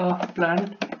of plant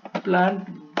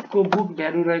को बुक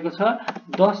भ्यालु रहेको छ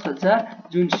 10000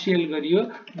 जुन सेल गरियो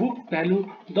बुक भ्यालु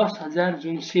 10000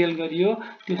 जुन सेल गरियो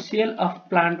त्यो सेल अफ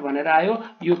प्लान्ट भनेर आयो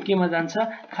यो केमा जान्छ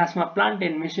खासमा plant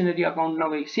and machinery account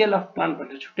नगई sale of plant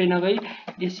भनेर छुट्टै नगई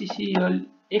SCCL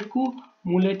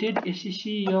accumulated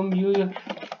SCCMUD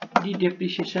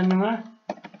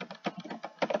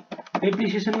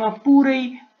डेप्रिसिएसनमा पुरै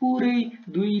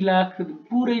 2 लाख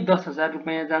पुरै 10000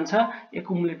 रुपैयाँ जान्छ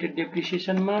accumulated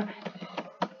डेप्रिसिएसनमा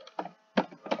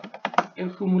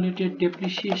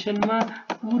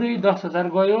पुरै 10000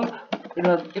 गयो र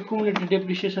accumulated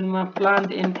डेप्रिसिएसनमा प्लान्ट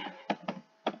एन्ड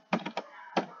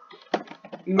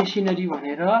मेसिनरी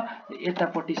भनेर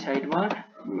यतापट्टि साइडमा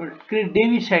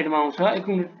डेबिट साइडमा आउँछ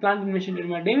एकुमुलेटेड प्लान्ट एन्ड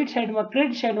मेसिनरीमा डेबिट साइडमा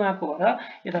क्रेडिट साइडमा आएको भएर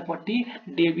यतापट्टि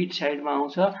डेबिट साइडमा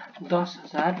आउँछ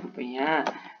 10,000 रुपैयाँ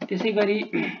त्यसै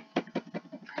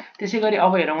गरी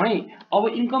अब हेरौँ है अब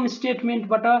इन्कम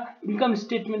स्टेटमेन्टबाट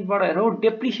हेरौँ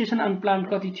डेप्रिसिएसन अन प्लान्ट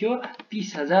कति थियो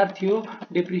 30,000 थियो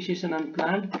डेप्रिसिएसन अन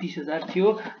प्लान्ट 30,000 थियो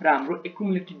र हाम्रो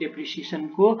एकुमुलेटेड डेप्रिसिएसन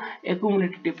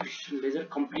लेजर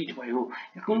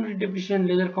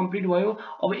कम्प्लिट भयो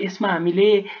अब यसमा हामीले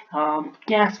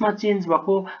क्याशमा चेन्ज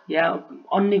भएको या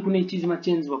अन्य कुनै चीजमा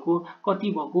चेन्ज भएको कति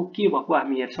भएको के भएको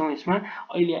हामी हेर्छौं यसमा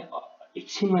अहिले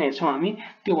एकछिनमा हेर्छौं हामी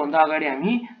त्यो भन्दा अगाडि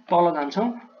हामी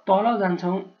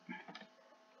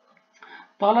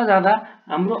तल जाँदा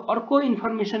हाम्रो अर्को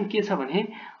इन्फर्मेसन के छ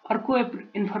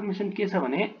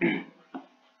भने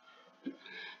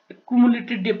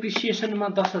कुमुलेटेड डेप्रिसिएसनमा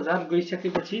 10,000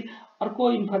 गइसकेपछि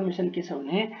अर्को इन्फर्मेसन के छ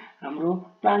भने हाम्रो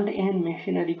प्लान्ट एन्ड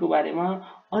मेसिनरीको बारेमा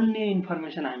अन्य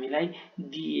इन्फर्मेसन हामीलाई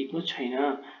दिएको छैन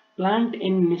प्लान्ट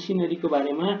एन्ड मेसिनरीको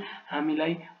बारेमा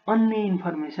हामीलाई अन्य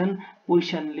इन्फर्मेसन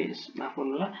क्वेशनले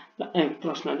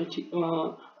प्रश्नले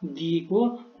दिएको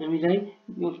हामीलाई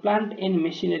प्लान्ट एन्ड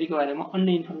मेसिनरीको बारेमा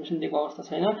अन्य इन्फर्मेसन दिएको अवस्था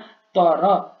छैन तर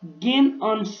गेन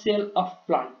अन सेल अफ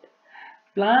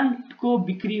प्लान्टको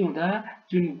बिक्री हुँदा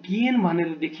जुन गेन भनेर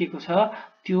देखिएको छ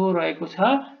त्यो रहेको छ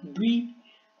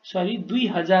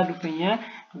 2,000 रुपैयाँ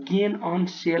gain on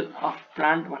sale of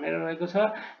plant भनेर रहेको छ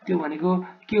त्यो भनेको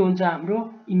के हुन्छ हाम्रो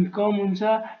इन्कम हुन्छ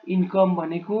इन्कम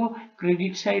भनेको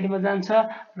क्रेडिट साइडमा जान्छ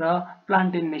र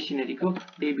प्लान्ट एन्ड मेसिनरीको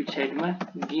डेबिट साइडमा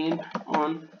gain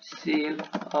on sale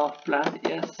of plant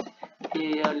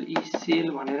SALE sale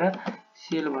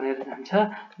भनेर जान्छ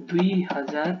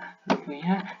 2,000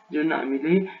 रुपैयाँ जुन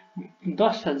हामीले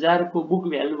 10,000 को बुक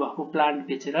भ्यालु भएको प्लान्ट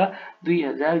बेचेर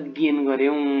 2,000 गेन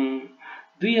गर्यौं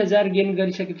 2,000 गेन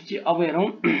गरिसकेपछि अब हेरौं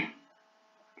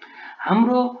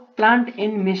हाम्रो प्लान्ट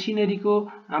एन्ड मेसिनरीको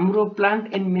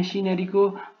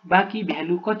बाँकी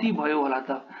भ्यालु कति भयो होला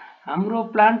त हाम्रो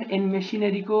प्लान्ट एन्ड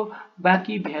मेसिनरीको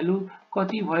बाँकी भ्यालु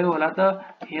कति भयो होला त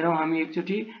हेरौं हामी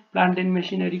एकचोटी प्लान्ट एन्ड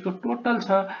मेसिनरीको टोटल छ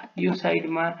यो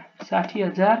साइडमा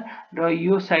 60,000 र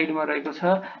यो साइडमा रहेको छ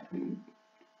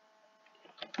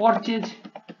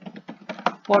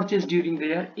परचेज ड्युरिङ द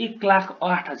इयर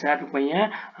 1,08,000 रुपैयाँ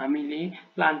हामीले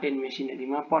प्लान्ट एन्ड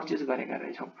मेसिनरीमा परचेज गरेका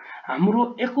रहेछौं हाम्रो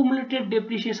एकुमुलेटेड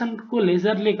डेप्रिसिएसनको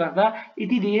लेजरले गर्दा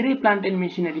यति धेरै प्लान्ट एन्ड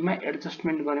मेसिनरीमा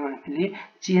एडजस्टमेन्ट गर्यौं हामीले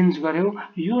चेन्ज गर्यौं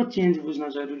यो चेन्ज बुझ्न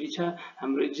जरुरी छ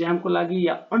हाम्रो एक्जामको लागि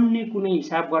या अन्य कुनै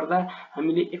हिसाब गर्दा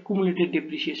हामीले एकुमुलेटेड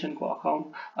डेप्रिसिएसनको अकाउन्ट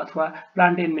अथवा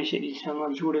प्लान्ट एन्ड मेसिनरीसँग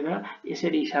जोडेर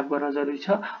यसरी हिसाब गर्न जरुरी छ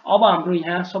अब हाम्रो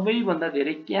यहाँ सबैभन्दा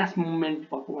धेरै क्याश मुभमेन्ट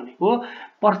भएको भनेको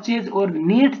परचेज और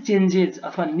नेट चेन्जेस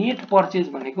अथवा नेट परचेज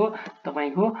भनेको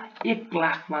तपाईको 1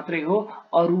 लाख मात्रै हो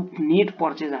अरु नेट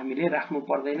परचेज हामीले राख्नु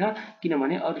पर्दैन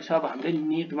किनभने अरु सब हामीले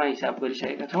नेटमा हिसाब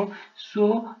गरिसकेका छौं so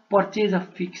purchase of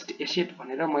fixed asset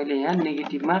भनेर मैले यहाँ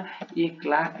नेगेटिभमा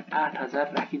 1,08,000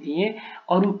 राखिदिए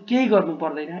अरु केही गर्नु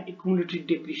पर्दैन एकुमुलेटेड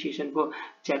डेप्रिसिएसनको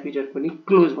च्याप्टर पनि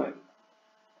क्लोज भयो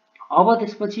अब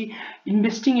त्यसपछि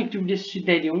इन्भेस्टिङ एक्टिभिटीज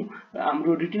सिध्याइदियौं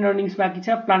हाम्रो रिटेन अर्निंग्स बाँकी छ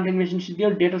प्लान्ट एन्ड मेसिन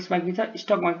सिध्याइयो डेटर्स बाँकी छ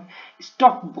स्टक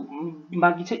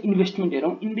बाँकी छ इन्भेस्टमेन्ट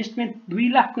हेरौं इन्भेस्टमेन्ट 2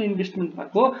 लाख को इन्भेस्टमेन्ट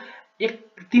भएको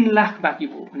 3 लाख बाँकी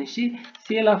भयो भनेपछि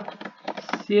सेल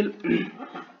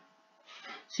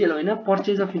हैन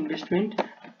purchase of investment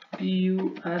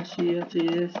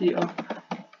PURCHASE of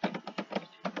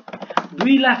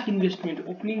 2 lakh investment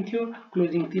opening थियो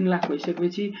क्लोजिङ 3 लाख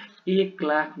भइसकेपछि 1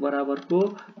 लाख बराबरको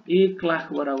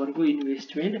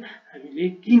इन्भेस्टमेन्ट हामीले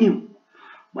किन्यौं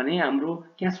भने हाम्रो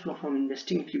cash flow from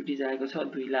investing activities आएको छ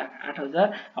 2,08,000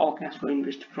 अब क्याश फ्लो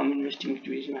फ्रम इन्भेस्टिङ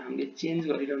एक्टिभिटीजमा हामीले चेन्ज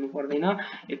गरिरहनु पर्दैन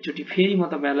एकचोटी फेरि म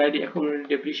तपाईहरुलाई एकुमुलेटेड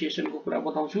डेप्रिसिएसनको कुरा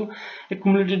बताउँछु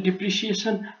एकुमुलेटेड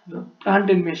डेप्रिसिएसन र plant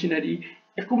and machinery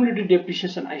accumulated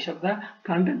depreciation आइसक्दा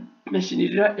plant and machinery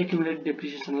र एकुमुलेटेड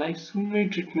डेप्रिसिएसनलाई सँगै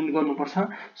ट्रिटमेन्ट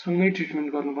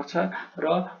गर्नुपर्छ र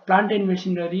प्लान्ट एन्ड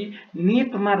मेसिनरी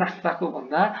नेटमा राख्दाको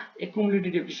भन्दा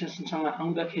एकुमुलेटेड डेप्रिसिएसनसँग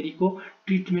आउँदाखेरिको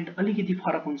ट्रिटमेन्ट अलिकति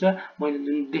फरक हुन्छ मैले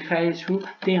जुन देखाए छु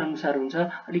त्यही अनुसार हुन्छ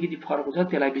अलिकति फरक हुन्छ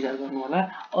त्यसलाई विचार गर्नु होला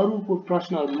अरुको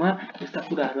प्रश्नहरुमा यस्ता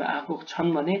कुराहरु आएको छन्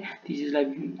भने ती चीजलाई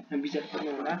विचार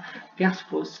गर्नु होला क्याश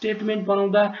फ्लो स्टेटमेन्ट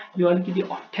बनाउँदा यो अलिकति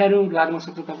अप्ठ्यारो लाग्न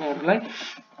सक्छ तपाईहरुलाई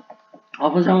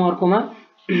अब जाउँ अर्कोमा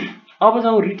अब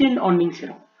जाउँ रिटेन अर्निंग्स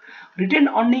हेरौं रिटेन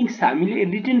अर्निंग्स हामीले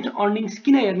रिटेन अर्निंग्स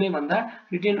किन हेर्ने भन्दा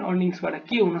रिटेन अर्निंग्सबाट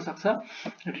के हुन सक्छ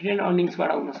रिटेन अर्निंग्सबाट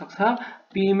हुन सक्छ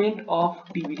पेमेन्ट अफ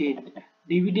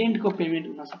डिभिडेन्डको पेमेन्ट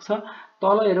हुन सक्छ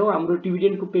तल हेरौँ हाम्रो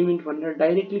डिभिडेन्डको पेमेन्ट भनेर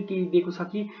डाइरेक्टली के दिएको छ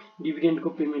कि डिभिडेन्डको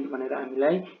पेमेन्ट भनेर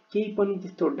हामीलाई केही पनि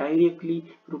त्यस्तो डाइरेक्टली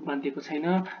रूपमा दिएको छैन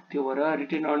त्यो भएर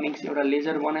रिटेन अर्निङ्स एउटा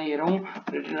लेजर बनाइ हेरौँ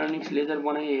रिटेन अर्निङ्स लेजर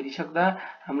बनाइ हेरिसक्दा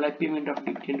हामीलाई पेमेन्ट अफ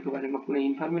डिभिडेन्डको बारेमा कुनै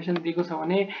इन्फर्मेसन दिएको छ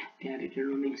भने त्यहाँ रिटेन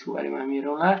अर्निङ्सको बारेमा हामी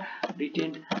हेरौँला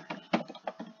retain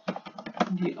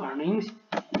the earnings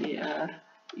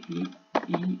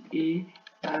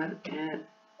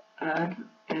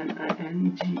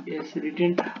ARNINGS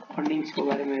retain अर्निङ्सको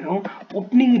बारेमा हेरौँ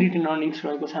ओपनिङ रिटेन अर्निङ्स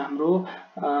रहेको छ हाम्रो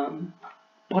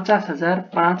 50,000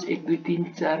 5 1 2 3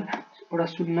 4 वटा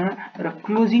शून्य र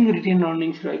क्लोजिङ रिटेन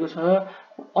अर्निङ्स रहेको छ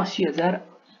 80,000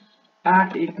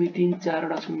 8 1 2 3 4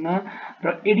 वटा शून्य र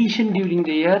Edison during the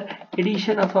year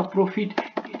Edison अथवा profit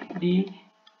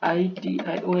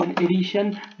ITION Edison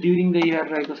during the year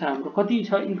रहेको छ हाम्रो कति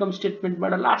छ इन्कम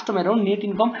स्टेटमेन्टबाट लास्टमा हेरौँ नेट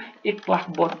इन्कम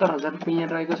 1,72,000 रुपैयाँ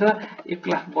रहेको छ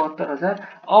 1,72,000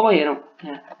 अब हेरौँ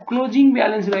यहाँ क्लोजिङ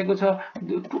ब्यालेन्स रहेको छ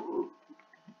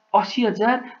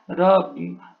 80,000 र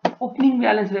ओपनिङ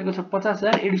ब्यालेन्स रहेको छ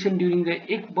 50,000 एडिसन ड्युरिङ द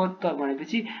 1,72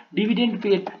 भनेपछि डिभिडेन्ड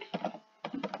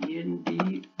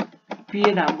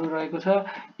पेड हाम्रो रहेको छ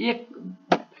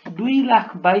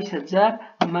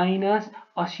 2,22,000 माइनस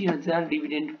 80,000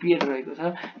 डिभिडेन्ड पेड रहेको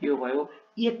छ यो भयो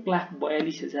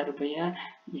 1,42,000 रुपैयाँ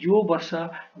यो वर्ष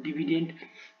डिभिडेन्ड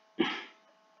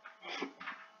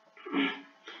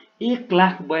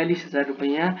 1,42,000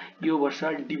 रुपैयाँ यो वर्ष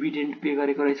डिभिडेन्ड पे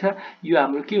गरेको रहेछ यो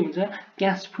हाम्रो के हुन्छ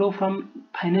क्याश फ्लो फ्रम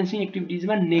फाइनान्सिङ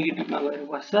एक्टिभिटिजमा नेगेटिभमा गएर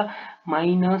बस्छ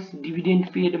माइनस डिभिडेन्ड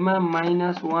पेडमा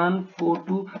माइनस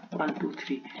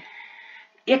 142,123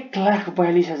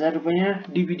 1,42,000 रुपैयाँ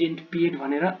डिभिडेन्ड पेड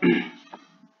भनेर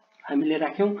हामीले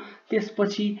राख्यौं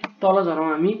त्यसपछि तल झरौँ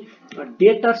हामी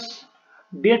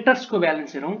डेटर्सको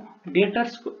ब्यालेन्स हेरौँ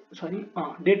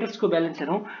डेटर्सको ब्यालेन्स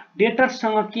हेरौँ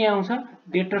डेटर्ससँग के आउँछ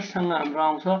डेटर्ससँग हाम्रो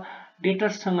आउँछ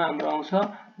डेटर्ससँग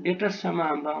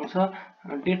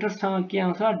के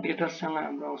आउँछ डेटर्ससँग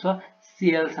हाम्रो आउँछ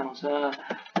सेल्स आउँछ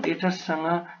डेटर्ससँग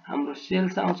हाम्रो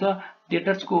सेल्स आउँछ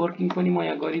डेटर्सको वर्किङ पनि म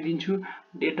यहाँ गरिदिन्छु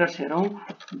डेटर्स हेरौँ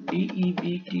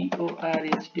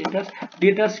DEBTORS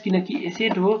डेटर्स किनकि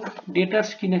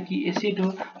एसेट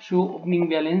हो सो ओपनिङ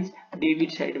ब्यालेन्स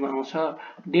डेबिट साइडमा आउँछ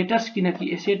डेटर्स किनकि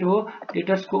एसेट हो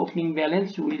डेटर्सको opening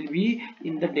balance will be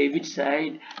in the debit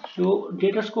side so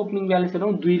डेटर्सको opening balance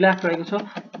हेरौँ 2 लाख रहेको छ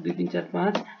 2 3 4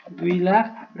 5 2 लाख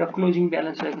र क्लोजिङ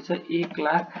ब्यालेन्स रहेको छ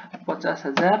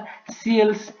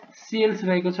 1,50,000 सेल्स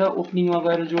रहेको छ ओपनिङमा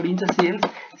गएर जोडिन्छ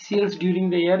sales during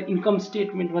the year income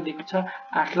स्टेटमेन्टमा दिएको छ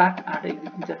 8 lakh 8 1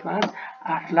 2 3 4 5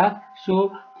 8 lakh so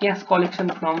cash collection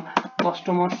from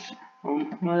customers हुन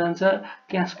जान्छ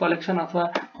क्याश कलेक्सन अथवा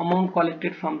amount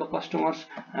collected from the customers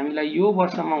हामीलाई यो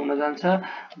वर्षमा हुन जान्छ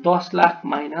 10 लाख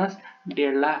माइनस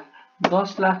 1.5 लाख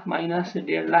 10 लाख माइनस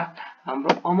 1.5 लाख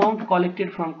हाम्रो अमाउन्ट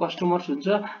कलेक्टेड फ्रम कस्टमर्स हुन्छ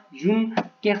जुन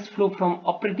क्याश फ्लो फ्रम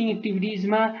अपरेटिङ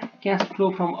एक्टिभिटिजमा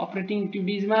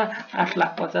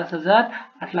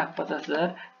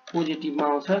 8,50,000 पोजिटिभमा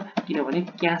आउँछ किनभने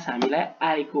क्याश हामीलाई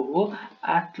आएको हो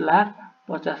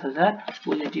 8,50,000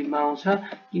 पोजिटिभमा आउँछ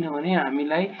किनभने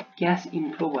हामीलाई क्याश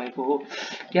इन्फ्लो भएको हो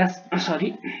क्याश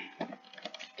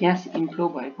इन्फ्लो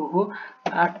भएको हो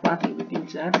 8 5 1 2 3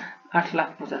 4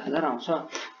 8,50,000 आउँछ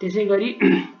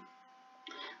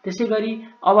त्यसै गरी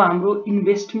अब हाम्रो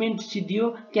इन्भेस्टमेन्ट सिद्धियो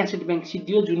क्यासेट बैंक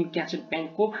सिद्धियो जुन क्यासेट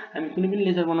बैंकको हामी कुनै पनि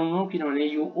लेजर बनाउनौ किनभने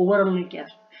यो ओभरअल नै क्याश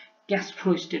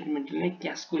फ्लो स्टेटमेन्टले नै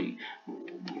क्याशको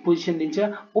पोजिसन दिन्छ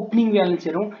ओपनिङ ब्यालेन्स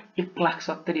हेरौँ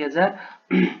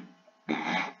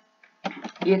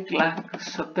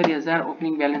 1,70,000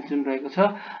 ओपनिङ ब्यालेन्स जुन रहेको छ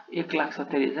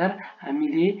 1,70,000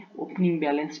 हामीले ओपनिङ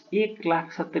ब्यालेन्स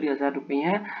 1,70,000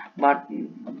 रुपैयाँ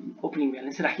ओपनिङ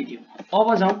ब्यालेन्स राखिदियो अब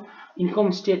जाउँ इन्कम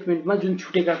स्टेटमेन्टमा जुन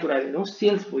छुटेका कुराहरु हेरौँ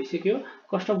सेल्स भइसक्यो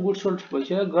कस्ट अफ गुड्स सोल्ड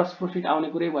भइसक्यो ग्रस प्रॉफिट आउने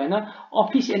कुरै भएन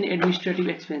अफिस एन्ड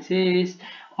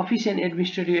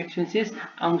एडमिनिस्ट्रेटिभ एक्सपेन्सेस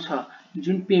आउँछ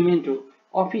जुन पेमेन्ट हो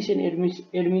office and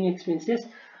admin expenses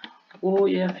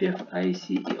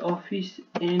OFFICE office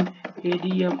and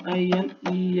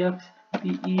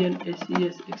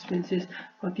ADMINEXPENSES expenses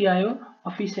कति आयो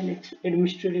office and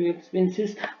administrative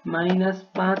expenses minus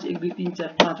 5 1 2 3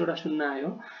 4 5 वटा शून्य आयो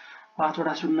 5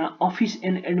 वटा शून्य अफिस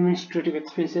एन्ड एडमिनिस्ट्रेटिभ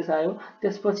एक्सपेन्सेस आयो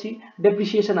त्यसपछि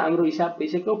डेप्रिसिएसन हाम्रो हिसाब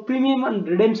भइसक्यो प्रिमियम एन्ड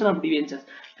रिडेम्सन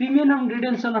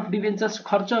अफ डिबेन्चर्स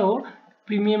खर्च हो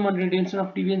प्रिमियम अन रिडेम्सन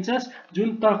अफ डिबेन्चर्स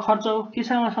जुन तर खर्च हो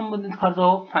केसँग सम्बन्धित खर्च हो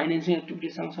फाइनेन्सिङ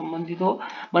एक्टिभिटीसँग सम्बन्धित हो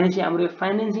भनेपछि हाम्रो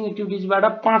फाइनेन्सिङ एक्टिभिटिजबाट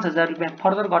 5000 रुपैयाँ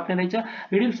फर्दर घट्ने रहेछ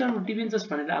रिडेम्सन अफ डिबेन्चर्स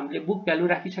भनेर हामीले बुक भ्यालु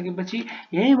राखिसकेपछि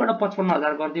यहीँबाट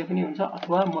 55000 गरिदिए पनि हुन्छ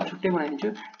अथवा म छुट्टै बनाइदिन्छु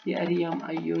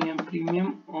REMIOM premium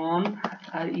on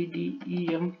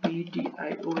REDEMPTION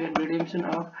redemption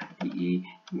of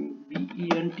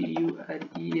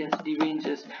BENTURES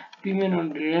डिबेन्चर्स premium on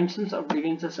रिडेम्सन्स of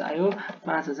डिबेन्चर्स आयो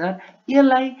 5000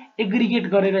 यसलाई एग्रिगेट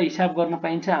गरेर हिसाब गर्न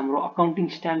पाइन्छ हाम्रो अकाउन्टिङ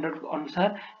स्ट्यान्डर्ड अनुसार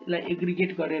यसलाई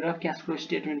एग्रिगेट गरेर क्याश फ्लो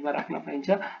स्टेटमेन्टमा राख्न पाइन्छ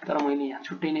तर मैले यहाँ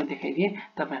छुट्टै नै देखाइदिएँ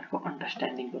तपाईहरुको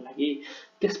अन्डरस्ट्यान्डिङको लागि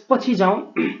त्यसपछि जाउँ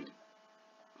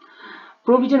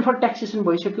प्रोभिजन फर ट्याक्सेसन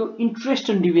भइसक्यो इन्ट्रेस्ट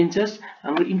अन डिबेन्चर्स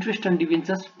हाम्रो इन्ट्रेस्ट अन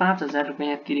डिबेन्चर्स 5000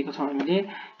 रुपैयाँ तिरेको छौं हामीले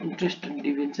इन्ट्रेस्ट अन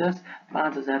डिबेन्चर्स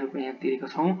 5000 रुपैयाँ तिरेको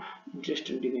छौं इन्ट्रेस्ट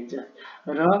अन डिबेन्चर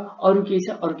र अरु के छ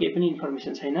अरु केही पनि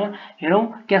इन्फर्मेसन छैन हेरौं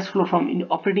cash flow from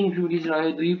operating activities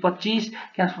रह्यो 225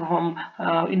 cash flow from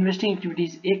investing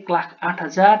activities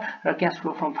 1,08,000 र cash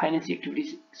flow from financing activities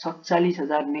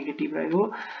 47,000 negative रह्यो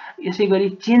यसैगरी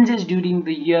चेन्जेस ड्युरिङ द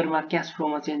इयरमा क्याश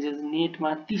फ्लोमा चेन्जेस नेटमा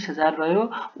 30,000 रह्यो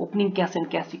opening cash and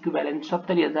cash equivalent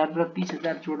 70,000 र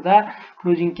 30,000 जोड्दा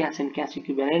closing cash and cash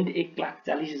equivalent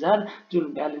 1,40,000 जुन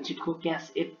balance सिटको क्याश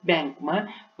एट ब्याङ्कमा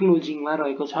क्लोजिङमा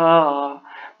रहेको छ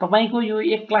तपाईको यो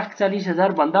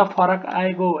 1,40,000 भन्दा फरक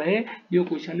आएको भए यो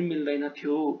क्वेशन मिल्दैन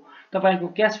थियो तपाईको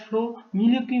क्याश फ्लो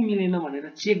मिल्यो कि मिलेन भनेर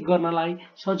चेक गर्नलाई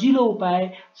सजिलो उपाय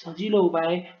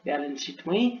ब्यालेन्स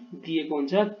सिटमै दिएको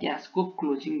हुन्छ क्याशको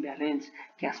क्लोजिङ ब्यालेन्स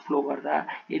क्याश फ्लो गर्दा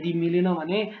यदि मिलेन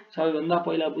भने सबैभन्दा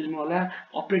पहिला बुझ्नु होला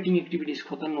अपरेटिङ एक्टिभिटिज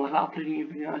खोज्नु होला अपरेटिङ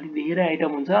एक्टिभिटिज अलि धेरै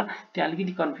आइटम हुन्छ त्यहाँ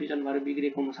अलिकति कन्फ्युजन भएर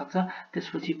बिग्रेको हुन सक्छ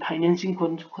त्यसपछि फाइनान्सिङ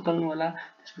खोज्नु होला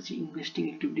त्यसपछि इन्भेस्टिङ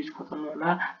एक्टिभिटिज खोज्नु होला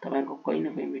तपाईहरुको कहीं न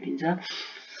कहीं भेटिन्छ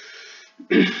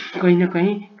कहीं न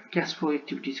कहीं क्याश फ्लो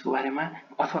एक्टिभिटिजको बारेमा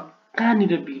अथवा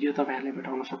कहाँनिर भिडियो तपाईहरुले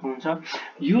भेटाउन सक्नुहुन्छ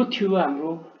यो थियो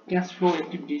हाम्रो क्याश फ्लो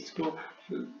एक्टिभिटिजको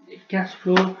क्याश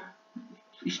फ्लो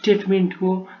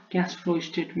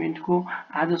स्टेटमेन्टको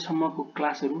आजसम्मको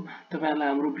क्लासहरु तपाईहरुलाई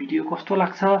हाम्रो भिडियो कस्तो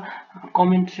लाग्छ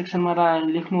कमेन्ट सेक्सनमा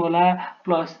लेख्नु होला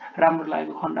प्लस राम्रो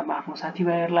लागेको खण्डमा आफ्नो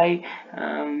साथीभाइहरुलाई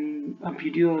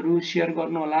भिडियोहरु शेयर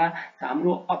गर्नु होला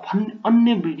हाम्रो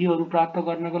अन्य भिडियोहरु प्राप्त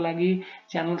गर्नको लागि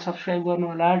च्यानल सब्स्क्राइब गर्नु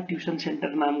होला ट्युसन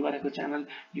सेन्टर नाम गरेको च्यानल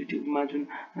युट्युबमा जुन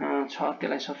छ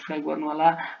त्यसलाई सब्स्क्राइब गर्नु होला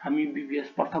हामी बीबीएस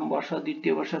प्रथम वर्ष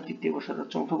द्वितीय वर्ष तृतीय वर्ष र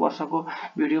चौथो वर्षको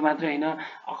भिडियो मात्र हैन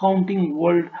अकाउन्टिङ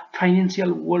वर्ल्ड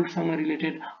फाइनान्शियल वर्ल्डसँग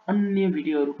रिलेटेड अन्य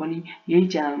भिडियोहरु पनि यही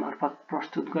च्यानल मार्फत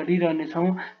प्रस्तुत गरिरहने छौं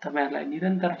तपाईहरुलाई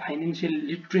निरन्तर फाइनान्शियल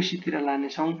लिटरेसीतिर लाने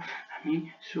छौं हामी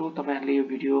सो तपाईहरुले यो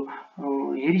भिडियो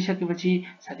हेरिसकेपछि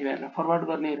साथीभाइहरुलाई फरवर्ड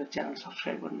गर्ने र च्यानल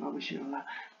सब्स्क्राइब गर्न नबिर्सनु होला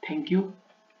थ्यांक यू